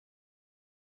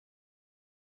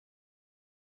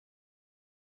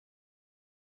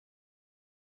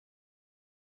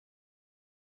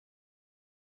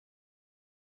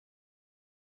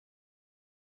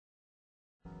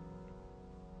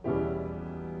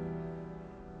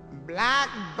Black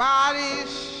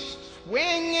bodies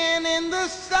swinging in the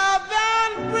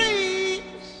southern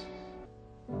breeze,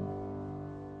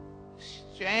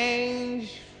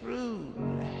 strange fruit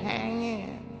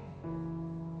hanging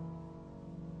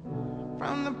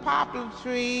from the poplar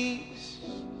trees.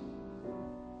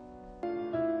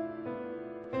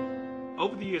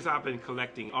 Over the years, I've been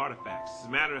collecting artifacts. As a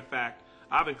matter of fact,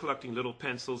 I've been collecting little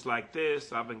pencils like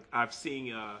this. I've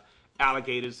seen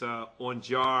alligators on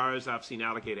jars. I've seen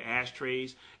alligator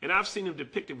ashtrays, and I've seen them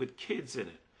depicted with kids in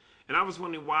it. And I was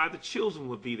wondering why the children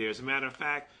would be there. As a matter of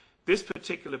fact, this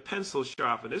particular pencil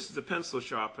sharpener, this is a pencil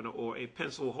sharpener or a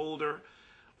pencil holder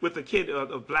with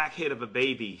a black head of a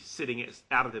baby sitting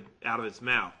out of its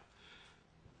mouth.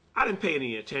 I didn't pay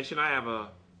any attention. I have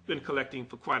been collecting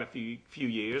for quite a few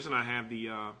years, and I have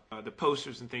the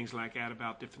posters and things like that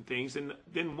about different things. And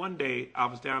then one day I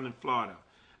was down in Florida.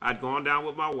 I'd gone down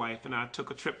with my wife, and I took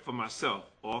a trip for myself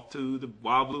off to the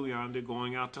Wild Blue Yonder,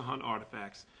 going out to hunt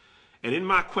artifacts. And in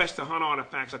my quest to hunt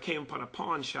artifacts, I came upon a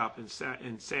pawn shop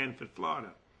in Sanford,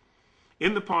 Florida.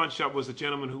 In the pawn shop was a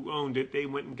gentleman who owned it. They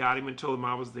went and got him and told him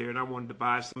I was there, and I wanted to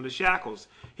buy some of the shackles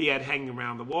he had hanging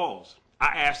around the walls.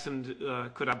 I asked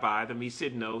him, could I buy them? He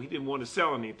said no. He didn't want to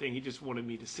sell anything. He just wanted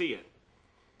me to see it.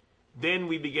 Then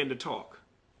we began to talk.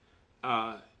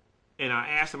 And I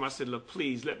asked him, I said, look,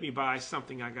 please let me buy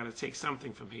something. I got to take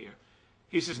something from here.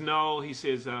 He says, no. He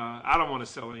says, I don't want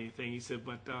to sell anything. He said,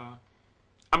 but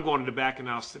I'm going to the back and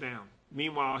I'll sit down.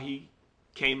 Meanwhile, he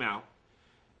came out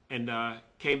and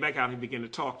came back out and began to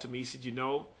talk to me. He said,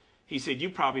 he said,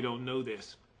 you probably don't know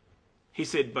this. He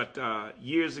said, but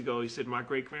years ago, he said, my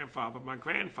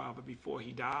grandfather, before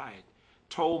he died,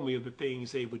 told me of the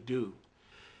things they would do.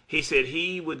 He said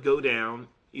he would go down.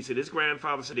 He said his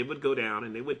grandfather said they would go down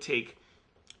and they would take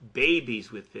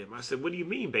babies with them. I said, what do you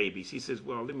mean babies? He says,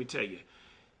 well, let me tell you.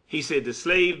 He said the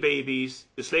slaves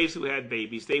who had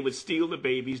babies, they would steal the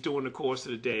babies during the course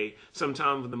of the day,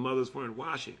 sometimes when the mothers weren't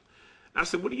washing. I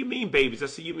said, what do you mean babies? I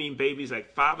said, you mean babies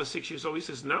like 5 or 6 years old? He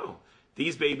says, no.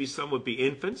 These babies, some would be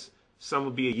infants, some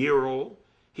would be a year old.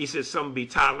 He said some would be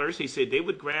toddlers. He said they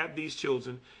would grab these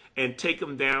children and take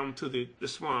them down to the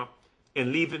swamp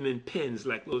and leave them in pens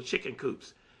like little chicken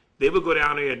coops. They would go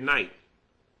down there at night,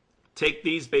 take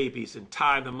these babies and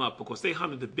tie them up because they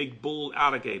hunted the big bull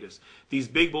alligators. These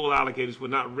big bull alligators were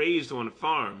not raised on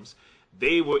farms.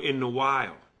 They were in the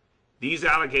wild. These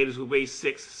alligators would weigh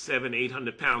 600, 700,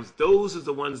 800 pounds. Those are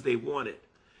the ones they wanted.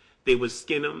 They would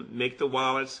skin them, make the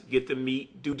wallets, get the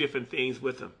meat, do different things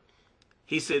with them.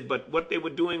 He said, but what they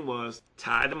were doing was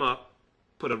tie them up,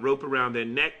 put a rope around their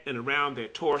neck and around their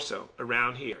torso,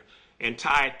 around here, and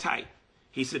tie it tight.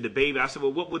 He said, I said,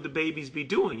 well, what would the babies be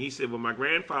doing? He said, well, my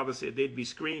grandfather said they'd be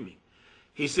screaming.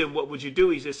 He said, what would you do?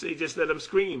 He said, just let them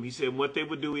scream. He said, what they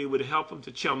would do, it would help them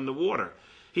to chum the water.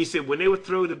 He said, when they would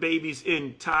throw the babies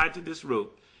in tied to this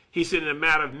rope, he said, in a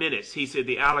matter of minutes, he said,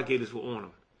 the alligators were on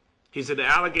them. He said, the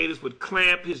alligators would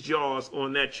clamp his jaws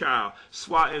on that child.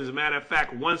 As a matter of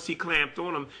fact, once he clamped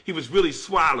on him, he was really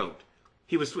swallowed.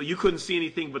 You couldn't see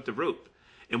anything but the rope.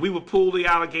 And we would pull the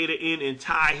alligator in and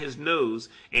tie his nose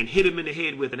and hit him in the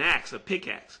head with an axe, a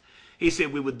pickaxe. He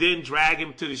said we would then drag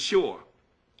him to the shore.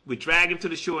 We'd drag him to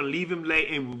the shore and leave him lay,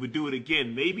 and we would do it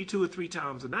again, maybe 2 or 3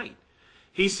 times a night.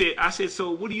 He said, I said,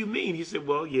 so what do you mean? He said,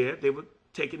 well, yeah, they were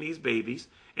taking these babies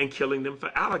and killing them for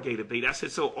alligator bait. I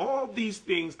said, so all these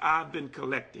things I've been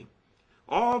collecting,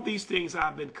 all these things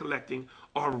I've been collecting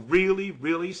are really,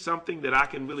 really something that I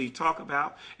can really talk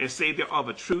about and say they're of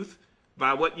a truth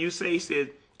by what you say. He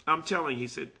said, I'm telling you, he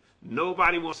said,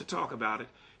 nobody wants to talk about it.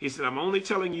 He said, I'm only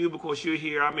telling you because you're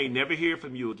here. I may never hear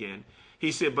from you again.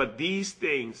 He said, but these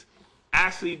things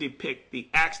actually depict the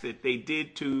acts that they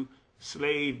did to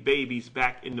slave babies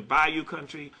back in the Bayou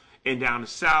country and down the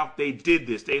south. They did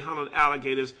this. They hunted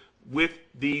alligators with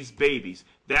these babies.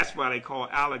 That's why they call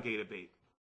alligator bait.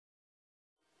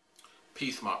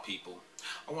 Peace, my people.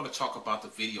 I want to talk about the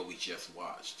video we just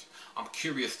watched. I'm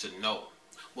curious to know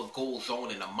what goes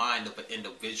on in the mind of an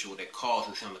individual that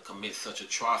causes him to commit such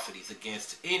atrocities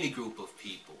against any group of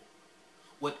people.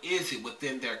 What is it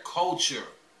within their culture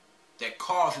that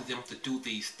causes them to do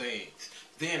these things?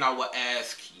 Then I will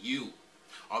ask you,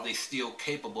 are they still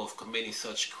capable of committing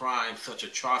such crimes, such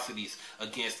atrocities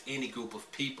against any group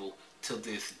of people to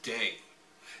this day?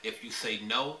 If you say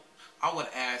no, I would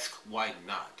ask why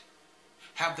not?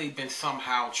 Have they been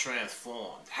somehow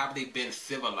transformed? Have they been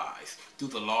civilized through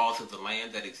the laws of the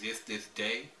land that exist this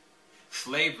day?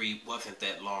 Slavery wasn't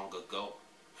that long ago.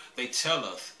 They tell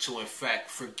us to in fact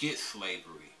forget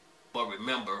slavery, but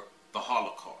remember the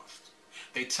Holocaust.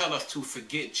 They tell us to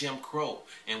forget Jim Crow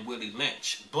and Willie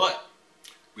Lynch, but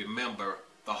remember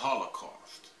the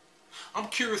Holocaust. I'm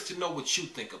curious to know what you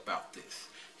think about this.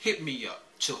 Hit me up,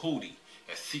 Tahuti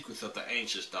at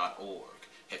secretsoftheancients.org.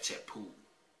 Hetep Poo.